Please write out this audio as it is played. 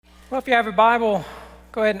Well, if you have your Bible,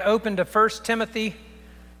 go ahead and open to 1 Timothy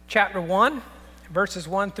chapter 1, verses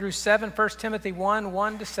 1 through 7. 1 Timothy 1,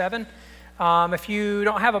 1 to 7. If you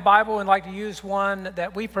don't have a Bible and like to use one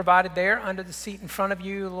that we provided there under the seat in front of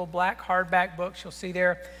you, little black hardback books you'll see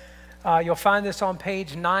there, you'll find this on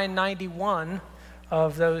page 991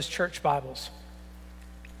 of those church Bibles.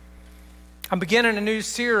 I'm beginning a new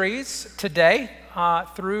series today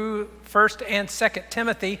through 1st and 2nd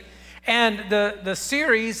Timothy. And the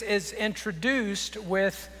series is introduced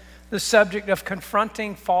with the subject of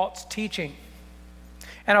confronting false teaching.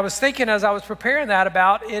 And I was thinking as I was preparing that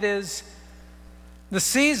about it is the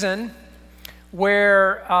season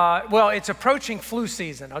where, it's approaching flu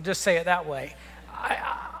season. I'll just say it that way.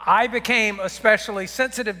 I became especially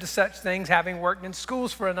sensitive to such things having worked in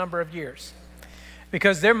schools for a number of years.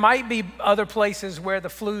 Because there might be other places where the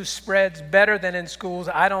flu spreads better than in schools.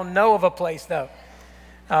 I don't know of a place though.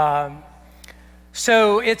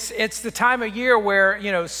 So it's the time of year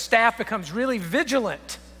where, staff becomes really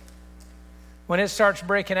vigilant when it starts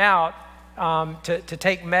breaking out to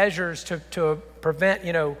take measures to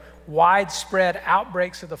prevent, widespread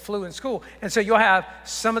outbreaks of the flu in school. And so you'll have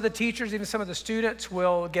some of the teachers, even some of the students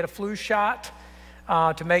will get a flu shot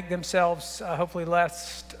to make themselves hopefully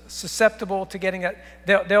less susceptible to getting it.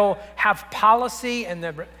 They'll have policy and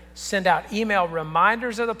they'll send out email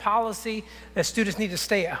reminders of the policy that students need to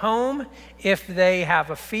stay at home if they have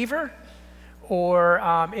a fever or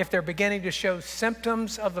if they're beginning to show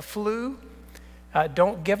symptoms of the flu.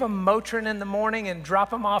 Don't give them Motrin in the morning and drop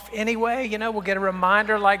them off anyway. We'll get a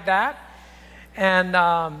reminder like that. And,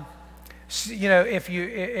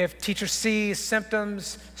 if teachers see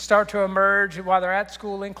symptoms start to emerge while they're at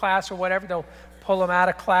school, in class or whatever, they'll pull them out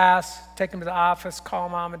of class, take them to the office, call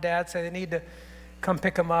mom and dad, say they need to come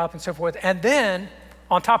pick them up and so forth. And then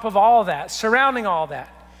on top of all that, surrounding all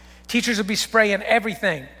that, teachers will be spraying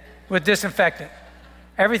everything with disinfectant.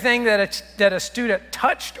 Everything that a student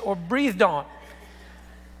touched or breathed on.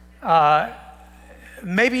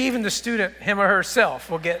 Maybe even the student, him or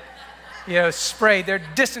herself, will get sprayed. They're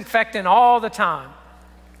disinfecting all the time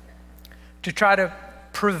to try to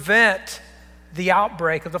prevent the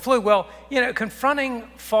outbreak of the flu. Well, confronting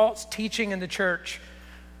false teaching in the church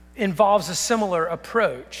involves a similar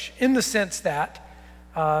approach in the sense that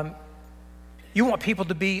you want people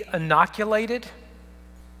to be inoculated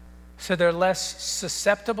so they're less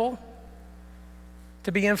susceptible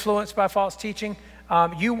to be influenced by false teaching.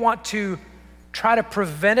 You want to try to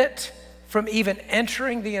prevent it from even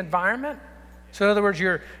entering the environment. So in other words,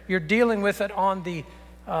 you're dealing with it on the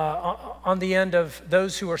end of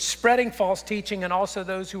those who are spreading false teaching and also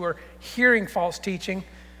those who are hearing false teaching.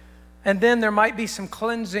 And then there might be some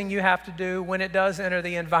cleansing you have to do when it does enter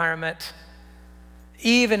the environment,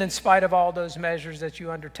 even in spite of all those measures that you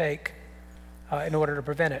undertake in order to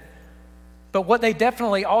prevent it. But what they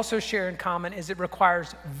definitely also share in common is it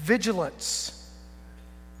requires vigilance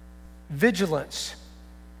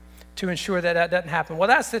to ensure that doesn't happen. Well,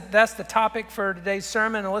 that's the topic for today's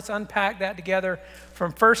sermon, and let's unpack that together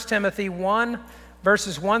from 1 Timothy 1,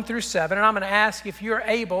 verses 1 through 7. And I'm going to ask if you're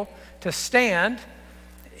able to stand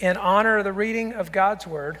in honor of the reading of God's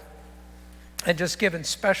word and just giving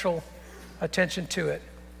special attention to it.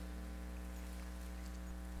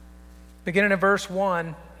 Beginning in verse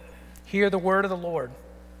 1, hear the word of the Lord.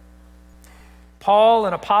 Paul,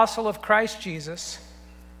 an apostle of Christ Jesus,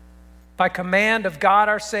 by command of God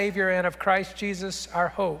our Savior and of Christ Jesus our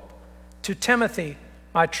hope, to Timothy,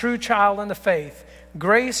 my true child in the faith,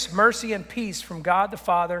 grace, mercy, and peace from God the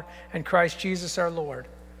Father and Christ Jesus our Lord.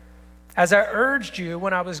 As I urged you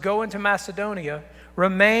when I was going to Macedonia,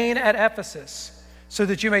 remain at Ephesus, so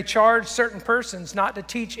that you may charge certain persons not to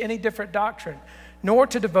teach any different doctrine, nor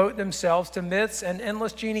to devote themselves to myths and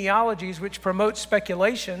endless genealogies which promote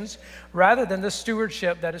speculations rather than the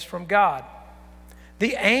stewardship that is from God.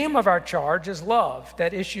 The aim of our charge is love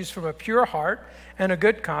that issues from a pure heart and a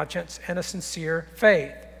good conscience and a sincere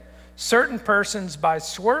faith. Certain persons, by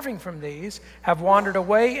swerving from these, have wandered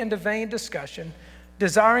away into vain discussion,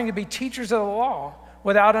 desiring to be teachers of the law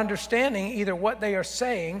without understanding either what they are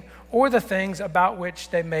saying or the things about which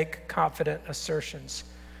they make confident assertions.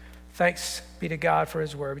 Thanks be to God for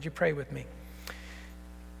his word. Would you pray with me?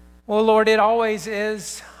 Well, Lord, it always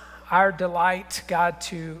is our delight, God,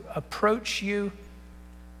 to approach you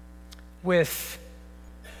with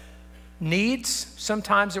needs,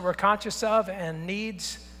 sometimes that we're conscious of, and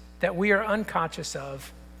needs that we are unconscious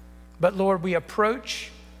of. But Lord, we approach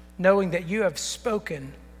knowing that you have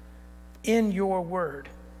spoken in your word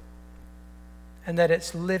and that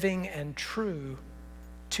it's living and true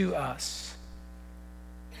to us.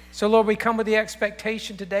 So Lord, we come with the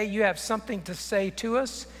expectation today you have something to say to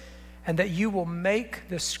us, and that you will make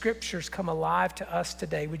the scriptures come alive to us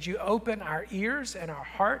today. Would you open our ears and our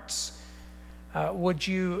hearts? Would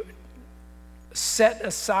you set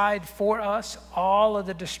aside for us all of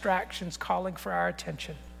the distractions calling for our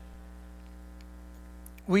attention?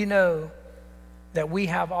 We know that we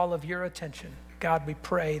have all of your attention. God, we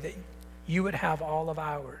pray that you would have all of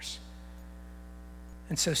ours.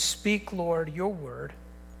 And so speak, Lord, your word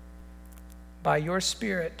by your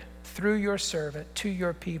Spirit, through your servant, to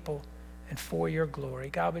your people, and for your glory.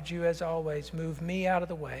 God, would you, as always, move me out of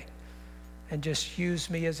the way and just use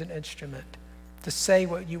me as an instrument to say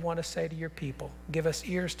what you want to say to your people. Give us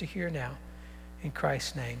ears to hear now. In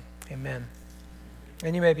Christ's name, amen.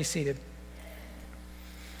 And you may be seated.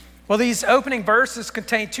 Well, these opening verses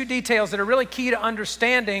contain two details that are really key to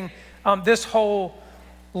understanding this whole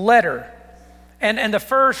letter. And the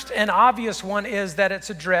first and obvious one is that it's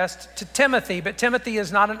addressed to Timothy, but Timothy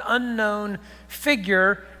is not an unknown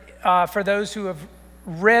figure for those who have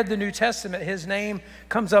read the New Testament. His name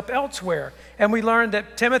comes up elsewhere. And we learned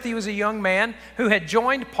that Timothy was a young man who had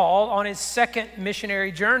joined Paul on his second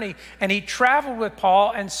missionary journey, and he traveled with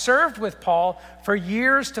Paul and served with Paul for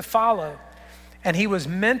years to follow. And he was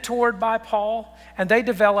mentored by Paul, and they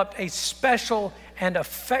developed a special and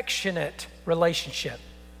affectionate relationship.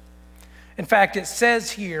 In fact, it says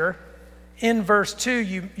here in verse 2,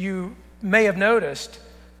 you may have noticed,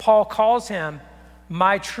 Paul calls him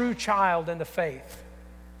my true child in the faith.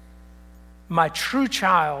 My true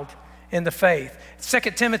child in the faith.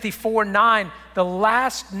 2 Timothy 4:9, the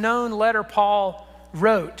last known letter Paul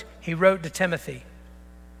wrote, he wrote to Timothy.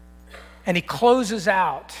 And he closes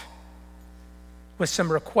out with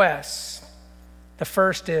some requests. The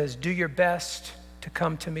first is, do your best to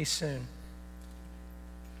come to me soon.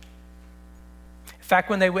 In fact,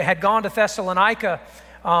 when they had gone to Thessalonica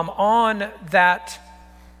on that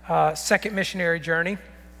second missionary journey,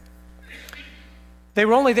 they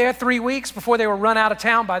were only there 3 weeks before they were run out of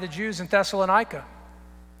town by the Jews in Thessalonica.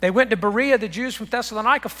 They went to Berea. The Jews from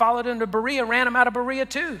Thessalonica followed them to Berea, ran them out of Berea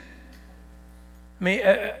too. I mean,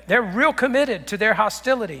 they're real committed to their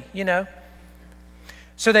hostility, you know.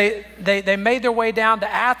 So they made their way down to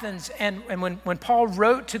Athens, and when Paul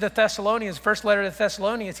wrote to the Thessalonians, first letter to the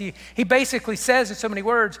Thessalonians, he basically says in so many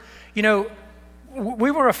words, you know,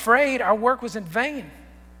 we were afraid our work was in vain.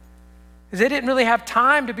 Because they didn't really have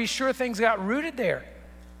time to be sure things got rooted there.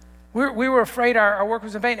 We were afraid our work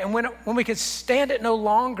was in vain. And when we could stand it no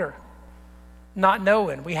longer, not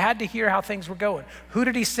knowing, we had to hear how things were going. Who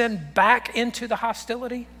did he send back into the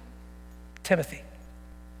hostility? Timothy.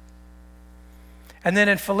 And then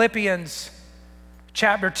in Philippians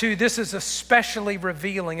chapter 2, this is especially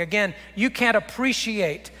revealing. Again, you can't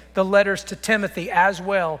appreciate the letters to Timothy as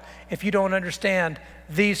well if you don't understand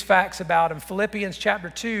these facts about him. Philippians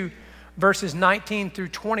chapter 2, verses 19 through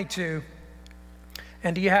 22.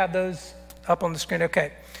 And do you have those up on the screen?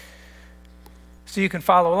 Okay. So you can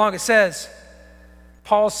follow along. It says,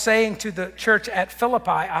 Paul's saying to the church at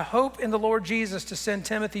Philippi, I hope in the Lord Jesus to send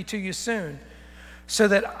Timothy to you soon, so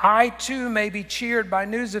that I too may be cheered by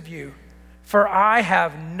news of you. For I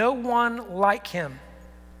have no one like him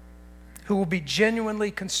who will be genuinely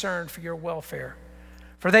concerned for your welfare.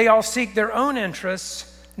 For they all seek their own interests,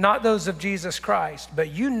 not those of Jesus Christ.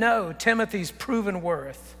 But you know Timothy's proven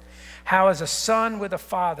worth, how as a son with a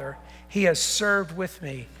father, he has served with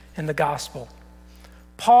me in the gospel.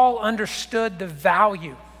 Paul understood the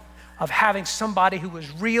value of having somebody who was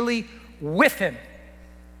really with him.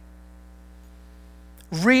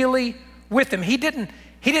 Really with him. He didn't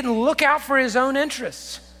look out for his own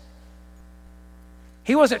interests.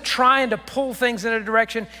 He wasn't trying to pull things in a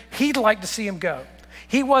direction he'd like to see him go.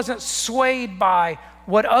 He wasn't swayed by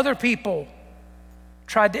what other people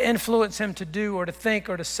tried to influence him to do or to think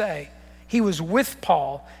or to say. He was with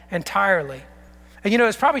Paul entirely. And you know,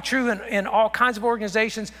 it's probably true in all kinds of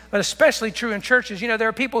organizations, but especially true in churches. You know, there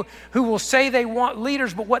are people who will say they want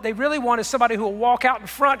leaders, but what they really want is somebody who will walk out in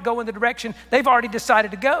front, go in the direction they've already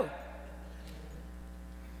decided to go.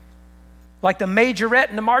 Like the majorette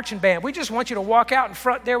in the marching band. We just want you to walk out in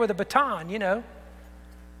front there with a baton, you know.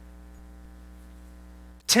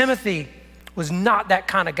 Timothy was not that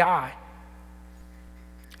kind of guy.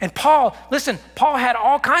 And Paul, listen, Paul had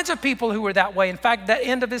all kinds of people who were that way. In fact, the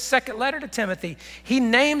end of his second letter to Timothy, he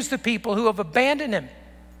names the people who have abandoned him.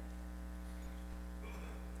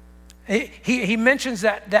 He mentions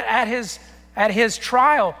that at his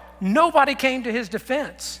trial, nobody came to his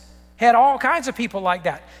defense. He had all kinds of people like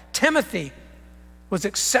that. Timothy was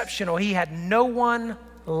exceptional. He had no one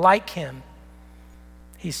like him,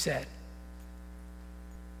 he said.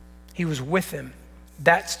 He was with him.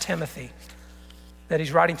 That's Timothy that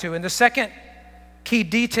he's writing to. And the second key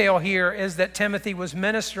detail here is that Timothy was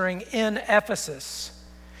ministering in Ephesus.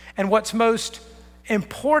 And what's most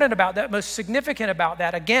important about that, most significant about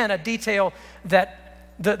that, again, a detail that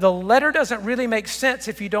the letter doesn't really make sense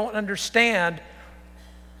if you don't understand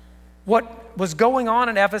what was going on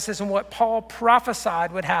in Ephesus and what Paul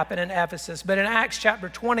prophesied would happen in Ephesus. But in Acts chapter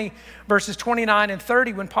 20, verses 29 and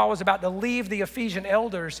 30, when Paul was about to leave the Ephesian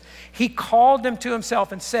elders, he called them to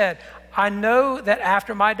himself and said, I know that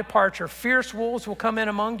after my departure, fierce wolves will come in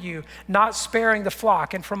among you, not sparing the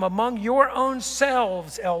flock. And from among your own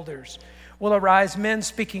selves, elders, will arise men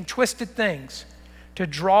speaking twisted things to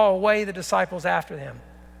draw away the disciples after them.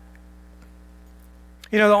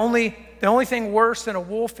 You know, the only thing worse than a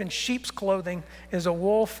wolf in sheep's clothing is a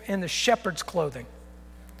wolf in the shepherd's clothing.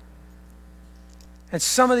 And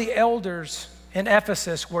some of the elders in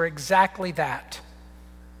Ephesus were exactly that.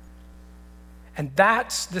 And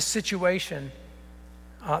that's the situation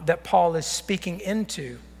that Paul is speaking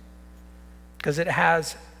into, because it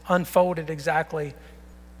has unfolded exactly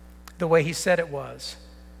the way he said it was.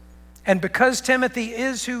 And because Timothy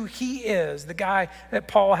is who he is, the guy that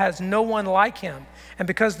Paul has no one like him, and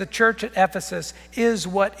because the church at Ephesus is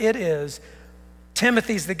what it is,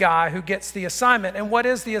 Timothy's the guy who gets the assignment. And what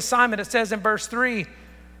is the assignment? It says in verse 3,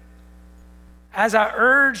 as I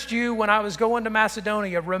urged you when I was going to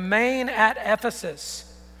Macedonia, remain at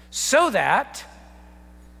Ephesus so that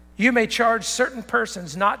you may charge certain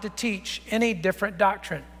persons not to teach any different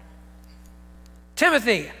doctrine.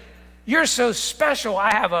 Timothy, you're so special.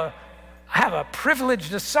 I have a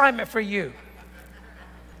privileged assignment for you.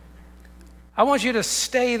 I want you to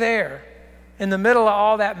stay there in the middle of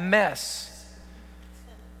all that mess.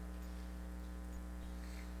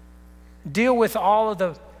 Deal with all of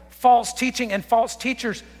the false teaching and false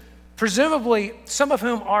teachers, presumably some of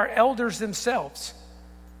whom are elders themselves.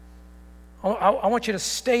 I want you to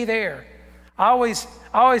stay there. I always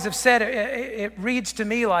have said it reads to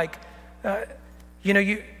me like,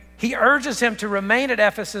 he urges him to remain at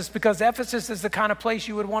Ephesus because Ephesus is the kind of place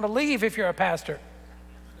you would want to leave if you're a pastor.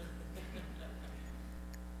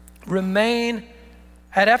 Remain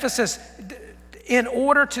at Ephesus in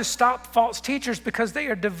order to stop false teachers, because they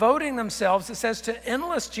are devoting themselves, it says, to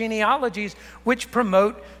endless genealogies which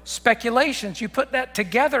promote speculations. You put that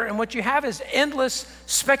together and what you have is endless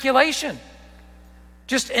speculation.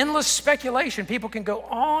 Just endless speculation. People can go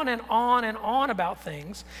on and on and on about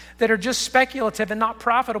things that are just speculative and not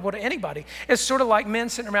profitable to anybody. It's sort of like men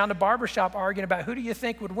sitting around a barbershop arguing about who do you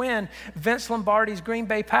think would win, Vince Lombardi's Green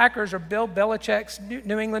Bay Packers or Bill Belichick's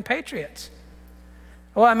New England Patriots.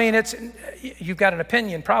 Well, I mean, you've got an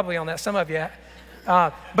opinion probably on that, some of you.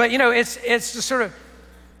 But,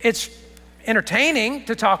 it's entertaining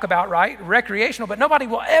to talk about, right? Recreational, but nobody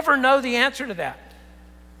will ever know the answer to that.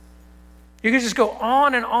 You can just go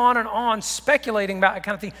on and on and on speculating about that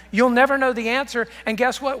kind of thing. You'll never know the answer, and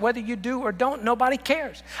guess what? Whether you do or don't, nobody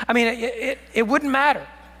cares. I mean, it wouldn't matter.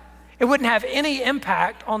 It wouldn't have any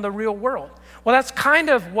impact on the real world. Well, that's kind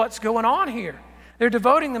of what's going on here. They're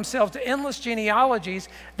devoting themselves to endless genealogies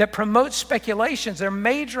that promote speculations. They're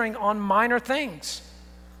majoring on minor things.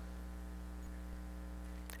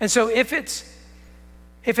 And so if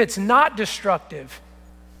it's not destructive,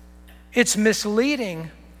 it's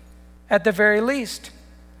misleading at the very least,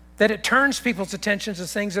 that it turns people's attention to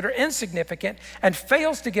things that are insignificant and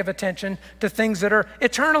fails to give attention to things that are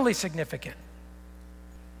eternally significant.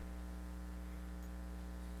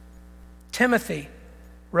 Timothy,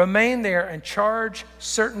 remain there and charge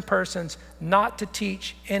certain persons not to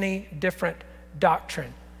teach any different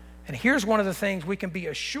doctrine. And here's one of the things we can be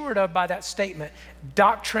assured of by that statement: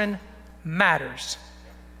 doctrine matters.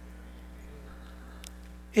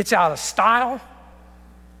 It's out of style,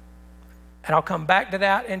 and I'll come back to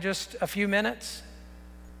that in just a few minutes.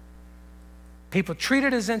 People treat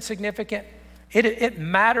it as insignificant. It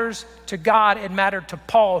matters to God. It mattered to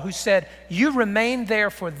Paul, who said, you remain there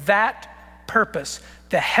for that purpose.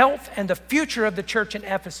 The health and the future of the church in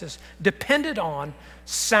Ephesus depended on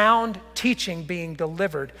sound teaching being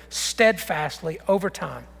delivered steadfastly over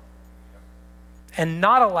time and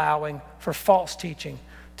not allowing for false teaching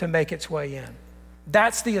to make its way in.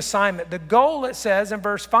 That's the assignment. The goal, it says in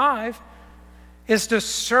verse 5, is to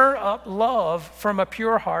stir up love from a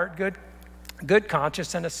pure heart, good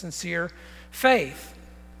conscience, and a sincere faith.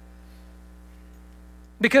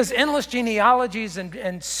 Because endless genealogies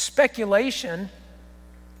and speculation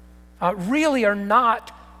really are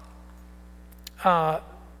not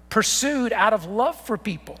pursued out of love for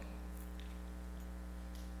people.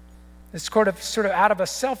 It's sort of out of a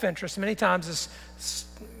self-interest. Many times it's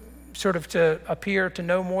sort of to appear to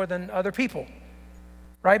know more than other people,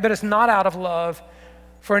 right? But it's not out of love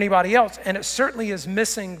for anybody else. And it certainly is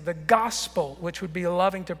missing the gospel, which would be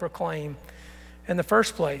loving to proclaim in the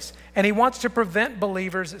first place. And he wants to prevent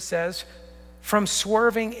believers, it says, from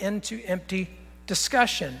swerving into empty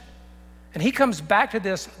discussion. And he comes back to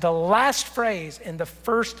this, the last phrase in the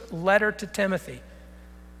first letter to Timothy.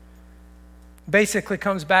 Basically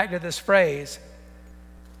comes back to this phrase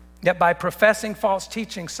that by professing false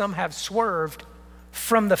teaching, some have swerved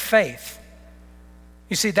from the faith.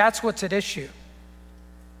 You see, that's what's at issue.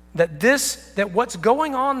 That what's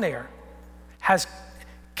going on there has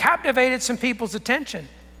captivated some people's attention.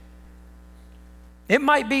 It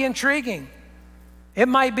might be intriguing. It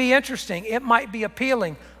might be interesting. It might be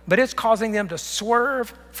appealing, but it's causing them to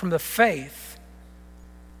swerve from the faith.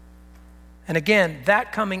 And again,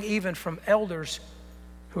 that coming even from elders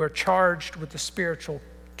who are charged with the spiritual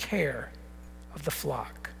care of the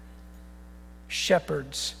flock.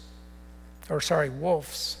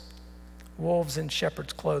 Wolves in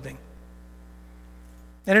shepherd's clothing.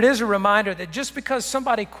 And it is a reminder that just because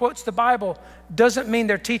somebody quotes the Bible doesn't mean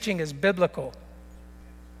their teaching is biblical.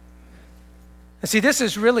 And see, this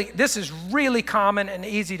is really common and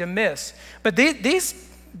easy to miss. But these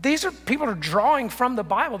are people who are drawing from the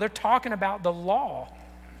Bible. They're talking about the law.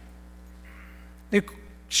 They're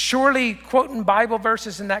surely quoting Bible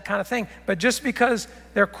verses and that kind of thing. But just because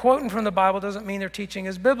they're quoting from the Bible doesn't mean their teaching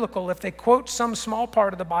is biblical. If they quote some small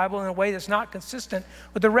part of the Bible in a way that's not consistent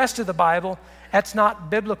with the rest of the Bible, that's not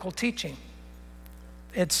biblical teaching.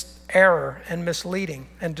 It's error and misleading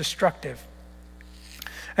and destructive.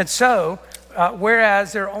 And so,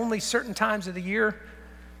 whereas there are only certain times of the year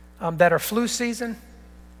that are flu season,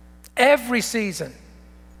 every season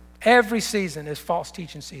is false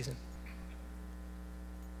teaching season.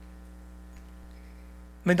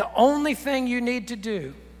 I mean, the only thing you need to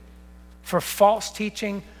do for false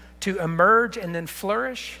teaching to emerge and then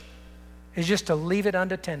flourish is just to leave it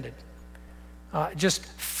unattended. Just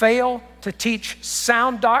fail to teach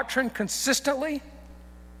sound doctrine consistently.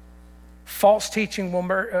 False teaching will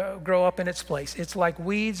grow up in its place. It's like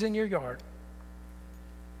weeds in your yard.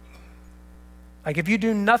 Like if you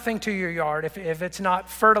do nothing to your yard, if it's not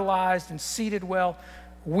fertilized and seeded well,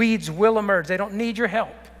 weeds will emerge. They don't need your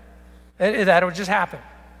help. That'll just happen.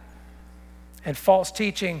 And false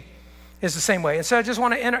teaching is the same way. And so I just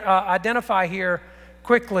want to identify here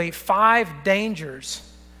quickly 5 dangers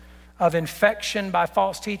of infection by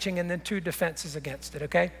false teaching and then 2 defenses against it,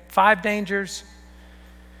 okay? 5 dangers,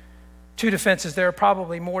 2 defenses. There are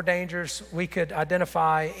probably more dangers we could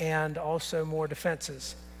identify and also more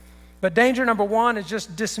defenses. But danger number 1 is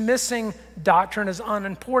just dismissing doctrine as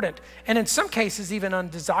unimportant and in some cases even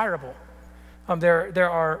undesirable.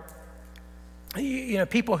 There are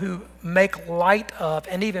people who make light of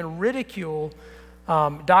and even ridicule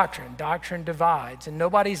doctrine. Doctrine divides, and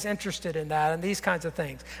nobody's interested in that and these kinds of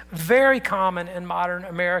things. Very common in modern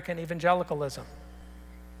American evangelicalism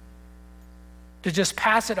to just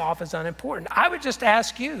pass it off as unimportant. I would just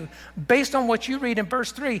ask you, based on what you read in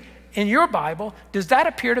verse 3 in your Bible, does that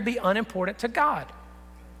appear to be unimportant to God?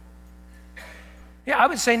 Yeah, I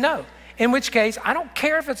would say no. In which case, I don't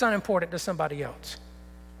care if it's unimportant to somebody else.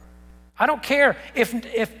 I don't care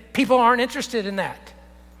if people aren't interested in that.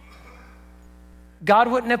 God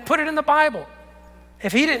wouldn't have put it in the Bible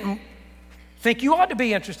if he didn't think you ought to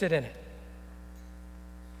be interested in it.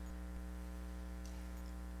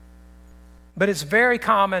 But it's very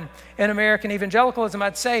common in American evangelicalism.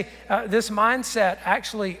 I'd say this mindset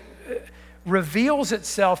actually reveals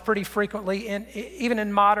itself pretty frequently even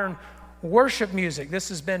in modern worship music. This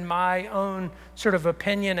has been my own sort of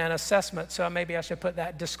opinion and assessment, so maybe I should put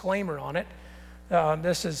that disclaimer on it.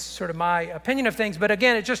 This is sort of my opinion of things, but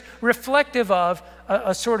again, it's just reflective of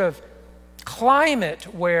a sort of climate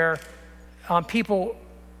where people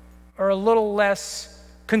are a little less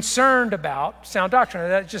concerned about sound doctrine.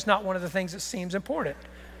 That's just not one of the things that seems important.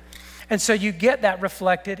 And so you get that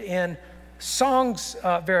reflected in songs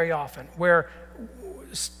very often, where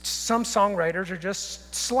some songwriters are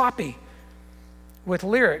just sloppy with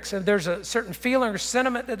lyrics. And there's a certain feeling or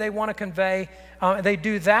sentiment that they want to convey. They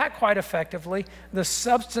do that quite effectively. The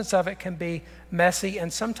substance of it can be messy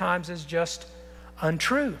and sometimes is just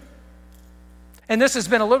untrue. And this has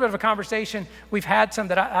been a little bit of a conversation we've had, some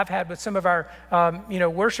that I've had with some of our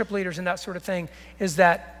worship leaders and that sort of thing, is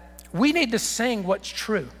that we need to sing what's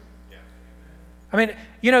true. I mean,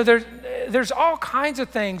 there's all kinds of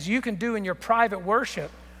things you can do in your private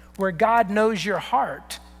worship where God knows your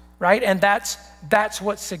heart, right? And that's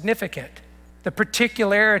what's significant. The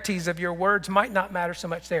particularities of your words might not matter so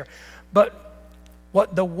much there. But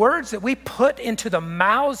what the words that we put into the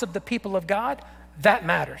mouths of the people of God, that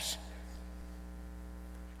matters.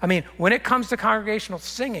 I mean, when it comes to congregational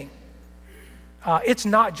singing, it's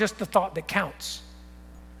not just the thought that counts,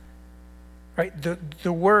 right?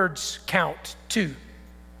 The words count too,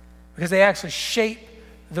 because they actually shape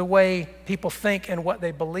the way people think and what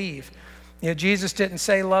they believe. You know, Jesus didn't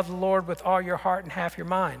say, love the Lord with all your heart and half your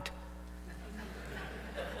mind.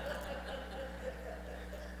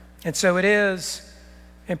 And so it is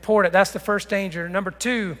important. That's the first danger. Number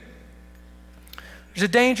two, there's a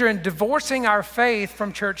danger in divorcing our faith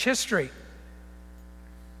from church history.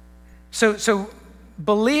 So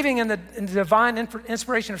believing in the divine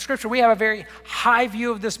inspiration of Scripture, we have a very high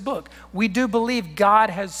view of this book. We do believe God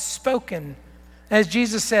has spoken. As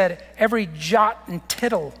Jesus said, every jot and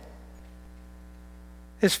tittle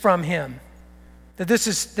is from him. That this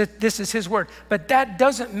is his word. But that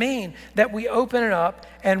doesn't mean that we open it up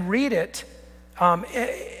and read it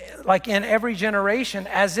like in every generation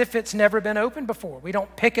as if it's never been opened before. We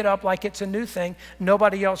don't pick it up like it's a new thing.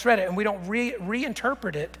 Nobody else read it. And we don't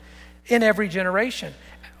reinterpret it in every generation,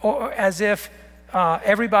 or as if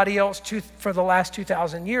everybody else for the last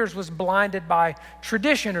 2,000 years was blinded by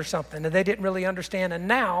tradition or something, and they didn't really understand. And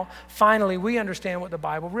now, finally, we understand what the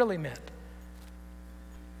Bible really meant.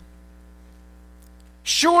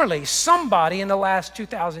 Surely somebody in the last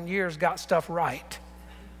 2,000 years got stuff right.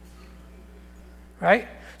 Right?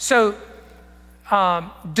 So,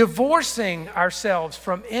 divorcing ourselves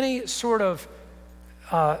from any sort of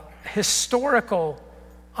historical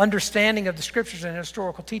understanding of the Scriptures and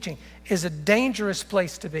historical teaching is a dangerous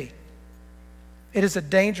place to be. It is a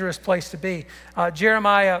dangerous place to be.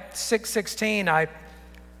 Jeremiah 6:16,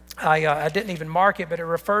 I didn't even mark it, but it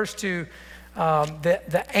refers to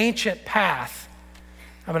the ancient path.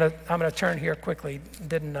 I'm gonna turn here quickly.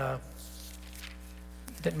 Didn't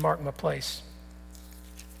mark my place.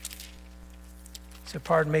 So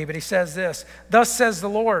pardon me, but he says this: thus says the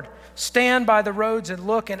Lord, stand by the roads and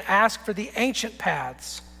look and ask for the ancient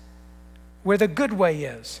paths where the good way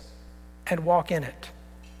is, and walk in it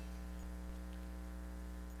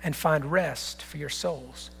and find rest for your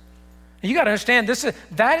souls. And you got to understand,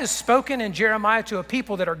 that is spoken in Jeremiah to a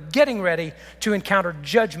people that are getting ready to encounter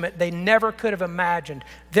judgment they never could have imagined.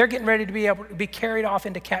 They're getting ready to be able to be carried off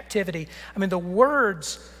into captivity. I mean, the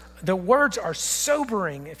words are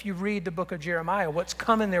sobering if you read the book of Jeremiah, what's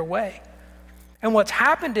coming their way. And what's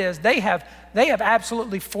happened is they have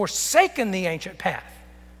absolutely forsaken the ancient path.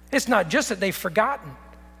 It's not just that they've forgotten.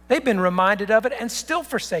 They've been reminded of it and still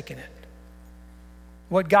forsaken it.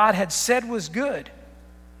 What God had said was good,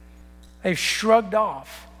 they've shrugged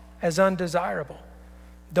off as undesirable.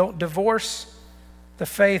 Don't divorce the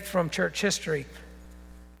faith from church history.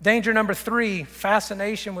 Danger number 3,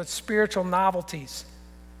 fascination with spiritual novelties.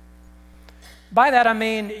 By that I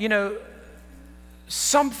mean,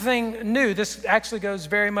 something new. This actually goes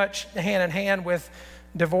very much hand in hand with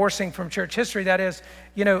divorcing from church history. That is,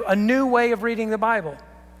 a new way of reading the Bible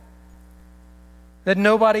that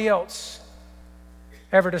nobody else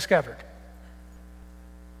ever discovered.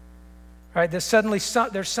 Right? There's suddenly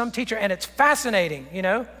there's some teacher, and it's fascinating,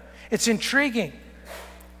 it's intriguing,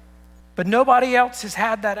 but nobody else has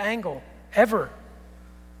had that angle ever.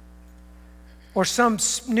 Or some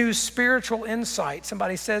new spiritual insight.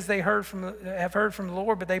 Somebody says they have heard from the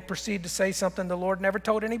Lord, but they proceed to say something the Lord never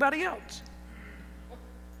told anybody else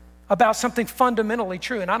about something fundamentally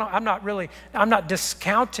true. And I'm not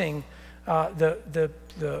discounting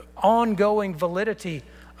the ongoing validity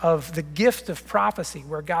of the gift of prophecy,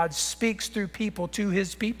 where God speaks through people to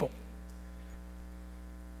his people.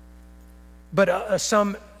 But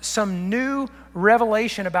some new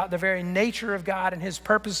revelation about the very nature of God and his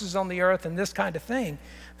purposes on the earth and this kind of thing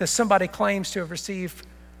that somebody claims to have received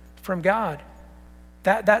from God.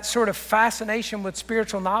 That sort of fascination with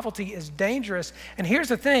spiritual novelty is dangerous. And here's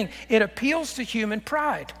the thing, it appeals to human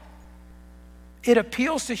pride. It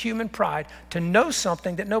appeals to human pride to know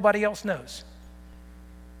something that nobody else knows.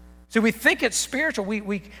 So we think it's spiritual,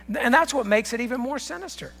 and that's what makes it even more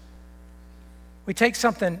sinister. We take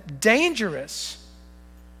something dangerous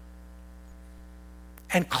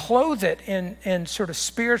and clothe it in sort of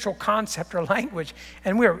spiritual concept or language,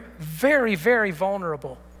 and we're very, very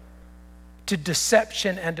vulnerable to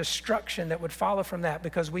deception and destruction that would follow from that,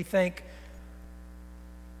 because we think,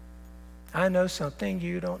 I know something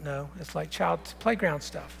you don't know. It's like child's playground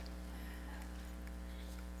stuff.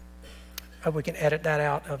 Oh, we can edit that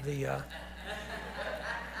out of the...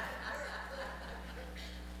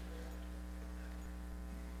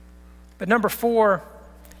 But number 4,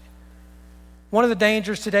 one of the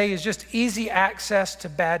dangers today is just easy access to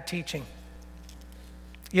bad teaching.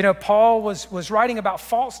 Paul was writing about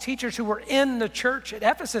false teachers who were in the church at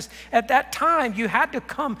Ephesus. At that time, you had to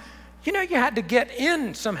come you had to get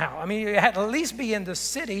in somehow. I mean, you had to at least be in the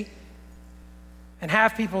city and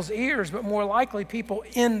have people's ears, but more likely people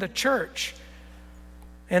in the church.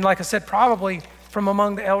 And like I said, probably from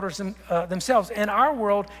among the elders themselves. In our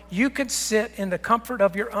world, you could sit in the comfort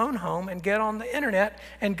of your own home and get on the internet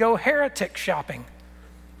and go heretic shopping.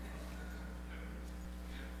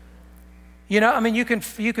 I mean, you can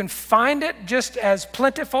find it just as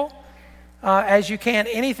plentiful as you can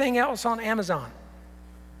anything else on Amazon.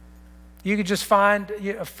 You could just find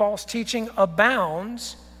false teaching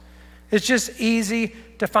abounds. It's just easy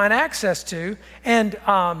to find access to. And,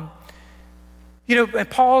 in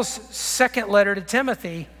Paul's second letter to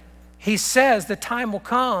Timothy, he says the time will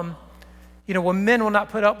come, when men will not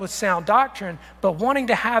put up with sound doctrine, but wanting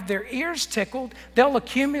to have their ears tickled, they'll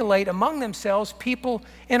accumulate among themselves people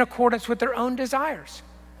in accordance with their own desires.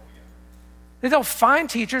 They'll find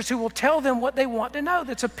teachers who will tell them what they want to know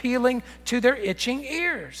that's appealing to their itching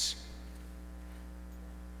ears.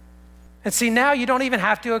 And see, now you don't even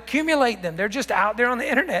have to accumulate them. They're just out there on the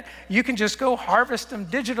internet. You can just go harvest them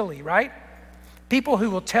digitally, right? People who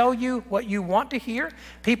will tell you what you want to hear,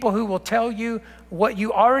 people who will tell you what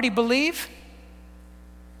you already believe.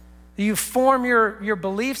 You form your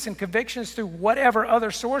beliefs and convictions through whatever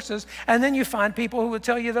other sources, and then you find people who will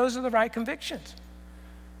tell you those are the right convictions.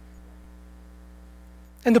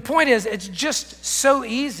 And the point is, it's just so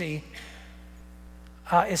easy.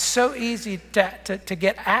 It's so easy to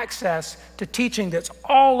get access to teaching that's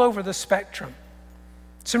all over the spectrum.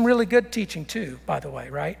 Some really good teaching too, by the way,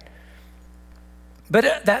 right?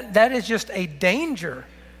 But that is just a danger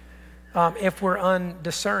if we're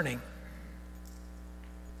undiscerning.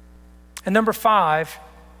 And number 5,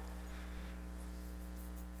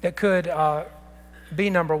 that could be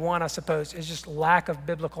number 1, I suppose, is just lack of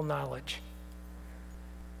biblical knowledge.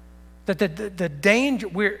 That the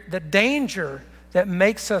danger that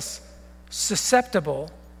makes us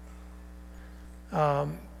susceptible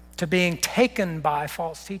to being taken by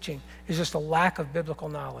false teaching is just a lack of biblical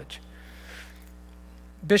knowledge.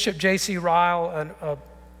 Bishop J.C. Ryle,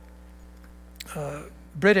 a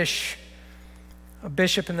British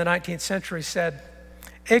bishop in the 19th century, said,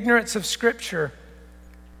 "Ignorance of Scripture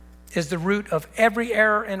is the root of every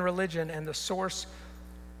error in religion and the source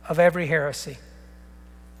of every heresy."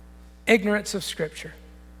 Ignorance of Scripture.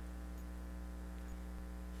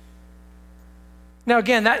 Now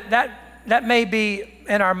again, that may be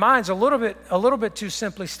in our minds a little bit too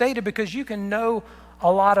simply stated, because you can know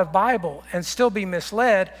a lot of Bible and still be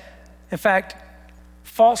misled. In fact,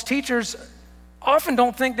 false teachers often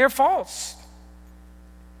don't think they're false.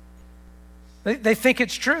 They think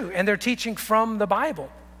it's true, and they're teaching from the Bible.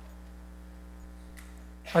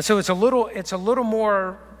 So it's a little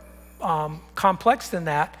more complex than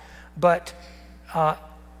that, but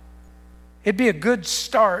it'd be a good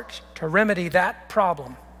start to remedy that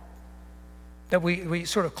problem, that we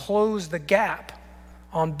sort of close the gap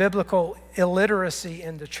on biblical illiteracy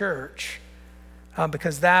in the church,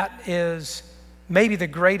 because that is maybe the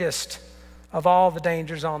greatest of all the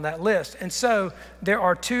dangers on that list. And so there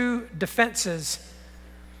are 2 defenses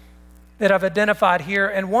that I've identified here,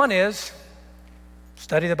 and one is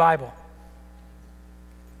study the Bible.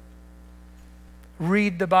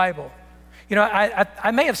 Read the Bible.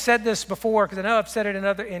 I may have said this before, because I know I've said it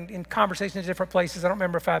in conversations in different places. I don't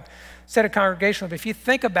remember if I've said it congregationally, but if you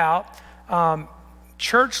think about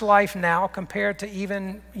church life now compared to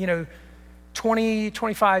even 20,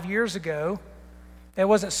 25 years ago, it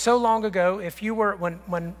wasn't so long ago. If you were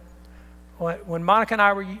when Monica and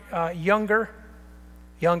I were younger,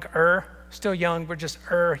 still young, we're just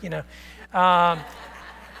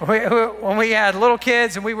when we had little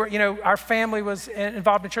kids and we were, our family was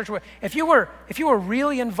involved in church. If you were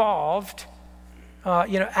really involved,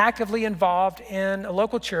 actively involved in a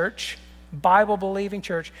local church, Bible-believing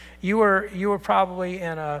church, you were probably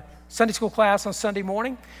in a Sunday school class on Sunday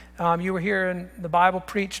morning. You were hearing the Bible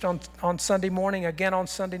preached on Sunday morning, again on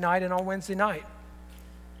Sunday night, and on Wednesday night.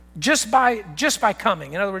 Just by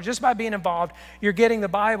coming, in other words, just by being involved, you're getting the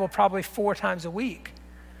Bible probably 4 times a week.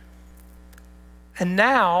 And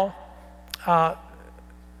now,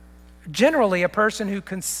 generally, a person who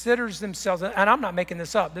considers themselves, and I'm not making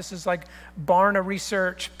this up, this is like Barna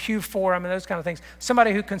Research, Pew Forum, and those kind of things.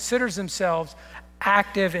 Somebody who considers themselves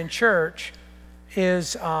active in church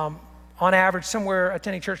is, on average, somewhere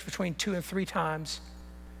attending church between 2 and 3 times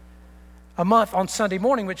a month on Sunday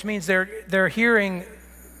morning, which means they're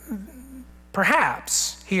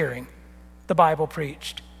perhaps hearing the Bible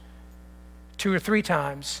preached 2 or 3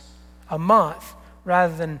 times a month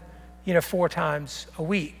rather than 4 times a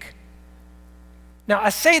week. Now, I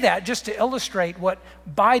say that just to illustrate what,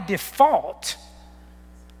 by default,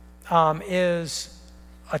 is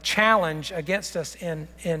a challenge against us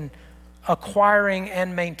in acquiring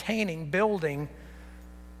and maintaining, building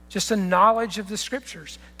just a knowledge of the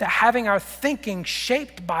Scriptures, that having our thinking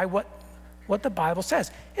shaped by what the Bible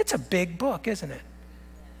says. It's a big book, isn't it?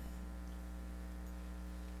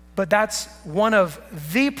 But that's one of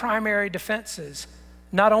the primary defenses.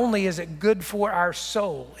 Not only is it good for our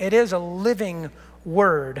soul, it is a living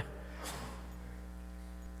word.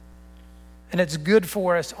 And it's good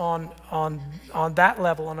for us on that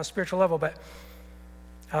level, on a spiritual level, but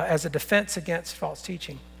as a defense against false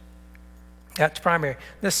teaching. That's primary.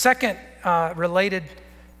 The second related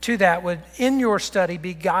to that would, in your study,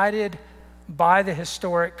 be guided by the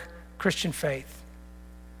historic Christian faith.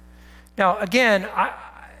 Now, again,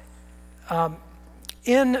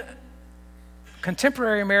 in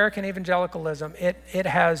contemporary American evangelicalism, it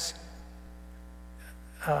has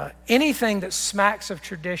anything that smacks of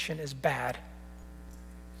tradition is bad.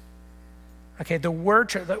 Okay, the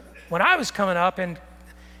word, when I was coming up in,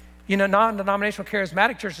 non-denominational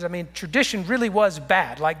charismatic churches, tradition really was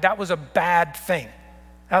bad. Like, that was a bad thing.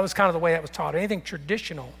 That was kind of the way that was taught. Anything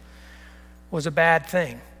traditional was a bad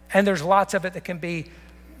thing. And there's lots of it that can be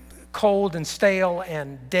cold and stale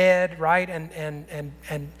and dead, right?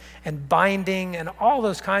 And binding and all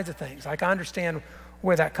those kinds of things. Like, I understand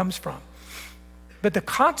where that comes from. But the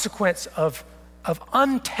consequence of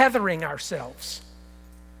untethering ourselves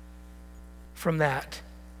from that,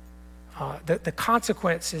 the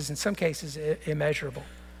consequence is in some cases immeasurable.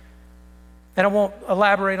 And I won't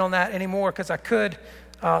elaborate on that anymore, because I could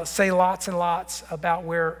say lots and lots about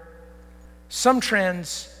where some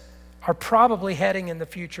trends are probably heading in the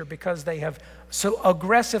future because they have so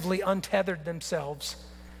aggressively untethered themselves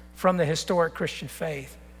from the historic Christian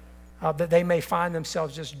faith that they may find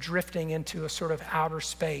themselves just drifting into a sort of outer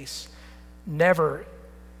space, never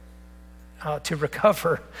to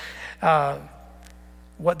recover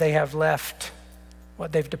what they have left,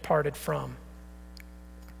 what they've departed from.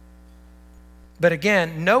 But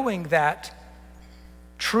again, knowing that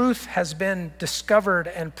truth has been discovered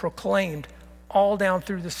and proclaimed all down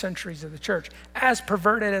through the centuries of the church, as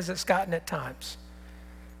perverted as it's gotten at times,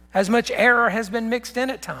 as much error has been mixed in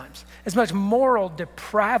at times, as much moral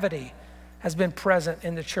depravity has been present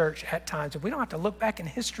in the church at times. And we don't have to look back in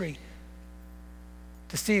history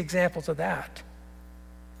to see examples of that.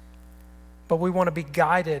 But we want to be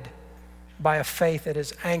guided by a faith that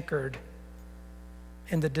is anchored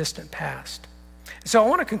in the distant past. So I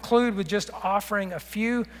want to conclude with just offering a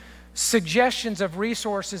few suggestions of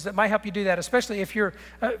resources that might help you do that, especially if you're,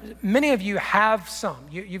 many of you have some.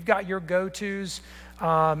 You've got your go-tos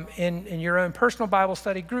in your own personal Bible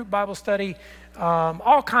study, group Bible study,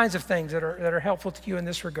 all kinds of things that are helpful to you in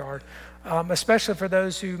this regard, especially for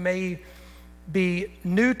those who may be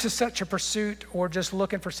new to such a pursuit or just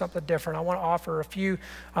looking for something different. I want to offer a few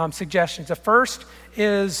suggestions. The first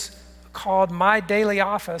is called My Daily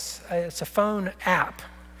Office. It's a phone app.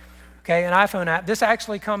 Okay, an iPhone app. This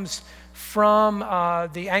actually comes from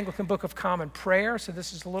the Anglican Book of Common Prayer, so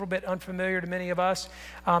this is a little bit unfamiliar to many of us.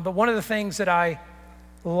 But one of the things that I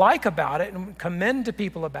like about it and commend to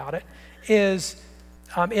people about it is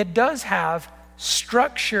it does have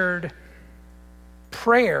structured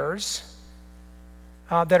prayers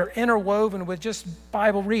that are interwoven with just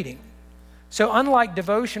Bible reading. So unlike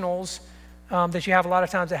devotionals that you have a lot of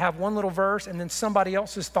times that have one little verse and then somebody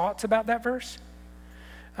else's thoughts about that verse,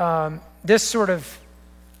 this sort of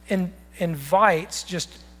invites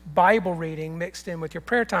just Bible reading mixed in with your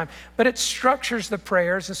prayer time, but it structures the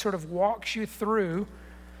prayers and sort of walks you through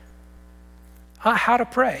how to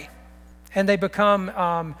pray. And they become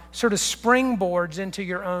sort of springboards into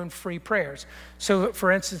your own free prayers. So for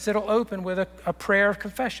instance, it'll open with a prayer of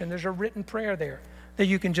confession. There's a written prayer there that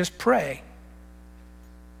you can just pray.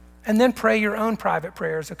 And then pray your own private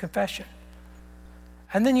prayers of confession.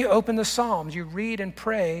 And then you open the Psalms. You read and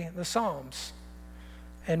pray the Psalms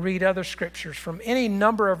and read other scriptures from any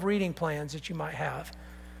number of reading plans that you might have.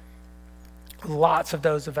 Lots of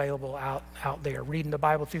those available out there. Reading the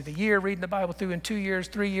Bible through the year, reading the Bible through in 2 years,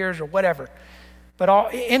 3 years, or whatever.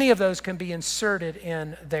 But any of those can be inserted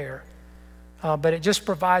in there. But it just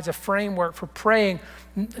provides a framework for praying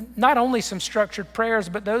not only some structured prayers,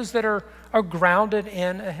 but those that are grounded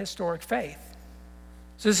in a historic faith.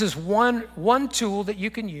 So this is one tool that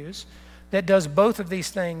you can use that does both of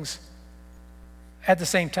these things at the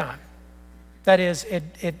same time. That is,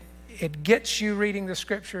 it gets you reading the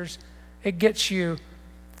scriptures. It gets you,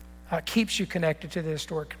 keeps you connected to the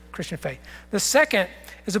historic Christian faith. The second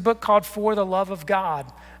is a book called For the Love of God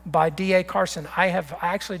by D.A. Carson. I have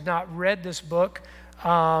actually not read this book,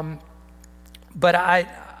 but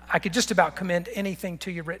I I could just about commend anything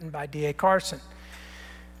to you written by D.A. Carson.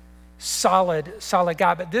 Solid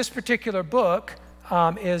guy. But this particular book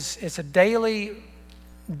is a daily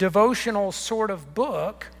devotional sort of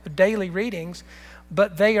book, daily readings,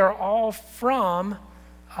 but they are all from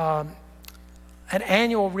an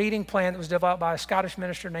annual reading plan that was developed by a Scottish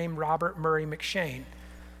minister named Robert Murray McShane.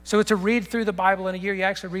 So it's a read through the Bible in a year. You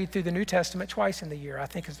actually read through the New Testament twice in the year, I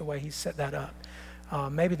think is the way he set that up.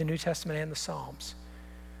 Maybe the New Testament and the Psalms.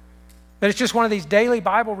 But it's just one of these daily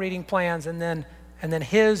Bible reading plans, and then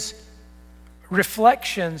his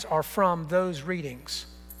reflections are from those readings.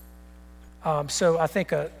 So I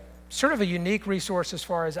think sort of a unique resource as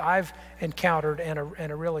far as I've encountered, and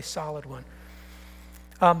a really solid one.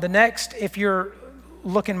 The next, if you're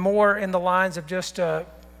looking more in the lines of just a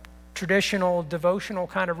traditional devotional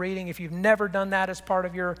kind of reading, if you've never done that as part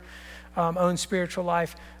of your own spiritual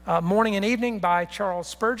life, Morning and Evening by Charles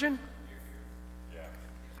Spurgeon.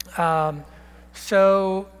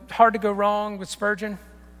 So hard to go wrong with Spurgeon,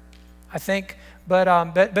 I think.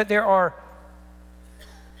 But there are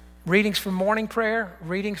readings for morning prayer,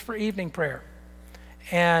 readings for evening prayer.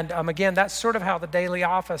 And again, that's sort of how the daily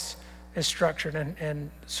office is structured,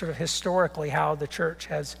 and sort of historically how the church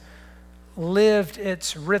has lived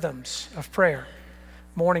its rhythms of prayer.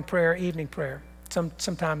 Morning prayer, evening prayer,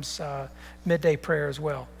 sometimes midday prayer as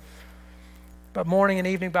well. But Morning and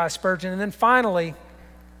Evening by Spurgeon. And then finally,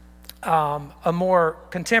 a more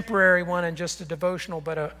contemporary one and just a devotional,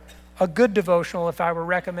 but a good devotional, if I were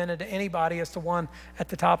recommended to anybody, is the one at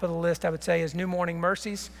the top of the list, I would say, is New Morning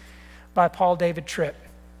Mercies by Paul David Tripp.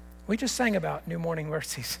 We just sang about New Morning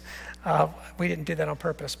Mercies. We didn't do that on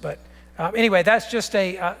purpose, but anyway, that's just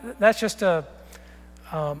a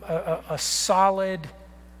solid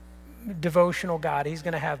devotional guide. He's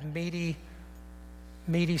going to have meaty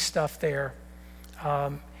stuff there.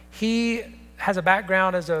 He has a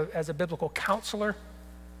background as a biblical counselor,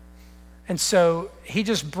 and so he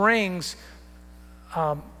just brings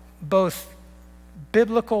both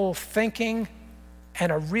biblical thinking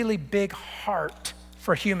and a really big heart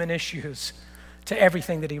for human issues to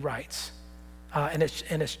everything that he writes. And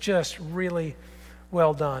it's just really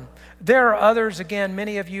well done. There are others, again,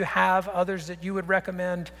 many of you have others that you would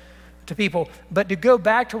recommend to people. But to go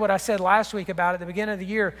back to what I said last week about at the beginning of the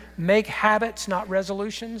year, make habits, not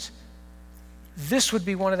resolutions. This would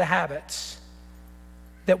be one of the habits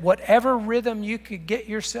that whatever rhythm you could get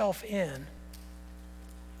yourself in,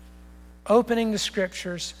 opening the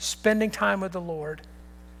scriptures, spending time with the Lord,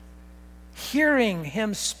 hearing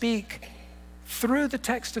him speak through the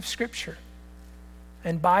text of scripture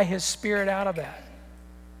and by his Spirit out of that,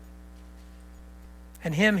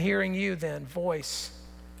 and him hearing you then voice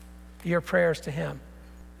your prayers to him.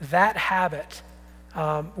 That habit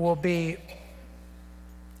will be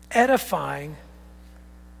edifying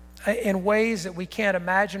in ways that we can't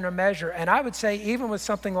imagine or measure. And I would say even with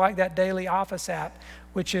something like that daily office app,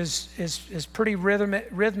 which is pretty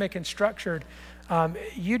rhythmic and structured,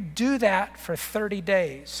 you do that for 30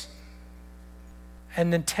 days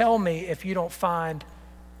and then tell me if you don't find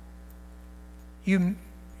you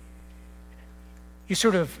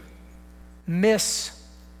sort of miss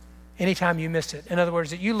anytime you miss it. In other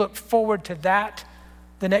words, that you look forward to that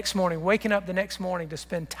the next morning, waking up the next morning to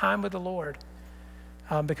spend time with the Lord,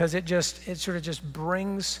 because it sort of just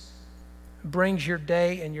brings your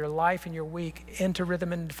day and your life and your week into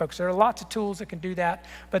rhythm and into focus. There are lots of tools that can do that,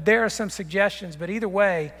 but there are some suggestions. But either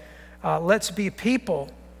way, let's be people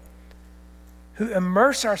who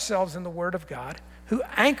immerse ourselves in the Word of God, who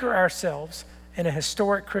anchor ourselves in a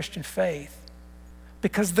historic Christian faith,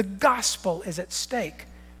 because the gospel is at stake.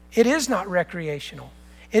 It is not recreational.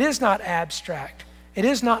 It is not abstract. It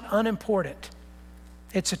is not unimportant.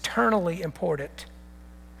 It's eternally important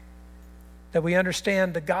that we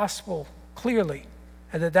understand the gospel clearly,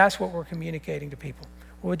 and that's what we're communicating to people.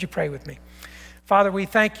 Well, would you pray with me? Father, we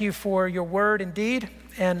thank you for your word indeed,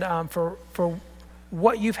 and for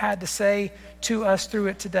what you've had to say to us through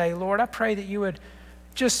it today. Lord, I pray that you would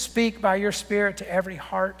just speak by your Spirit to every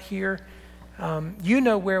heart here. You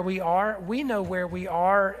know where we are. We know where we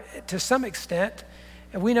are to some extent,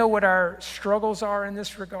 and we know what our struggles are in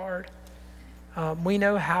this regard. We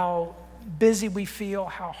know how busy we feel,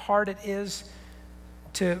 how hard it is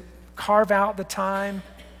to carve out the time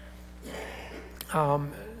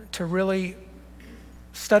to really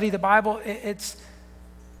study the Bible. It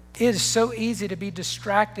is so easy to be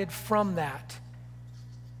distracted from that.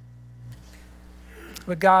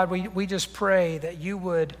 But God, we just pray that you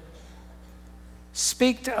would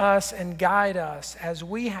speak to us and guide us as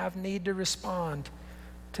we have need to respond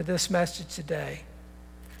to this message today.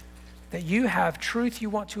 that you have truth you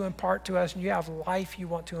want to impart to us, and you have life you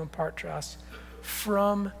want to impart to us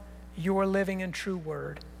from your living and true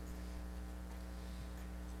word.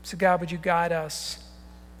 So God, would you guide us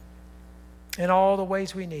in all the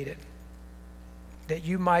ways we need it, that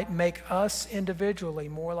you might make us individually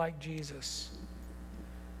more like Jesus,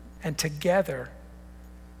 and together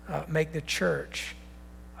make the church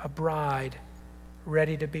a bride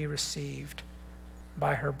ready to be received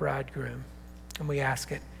by her bridegroom. And we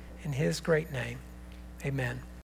ask it in his great name. Amen.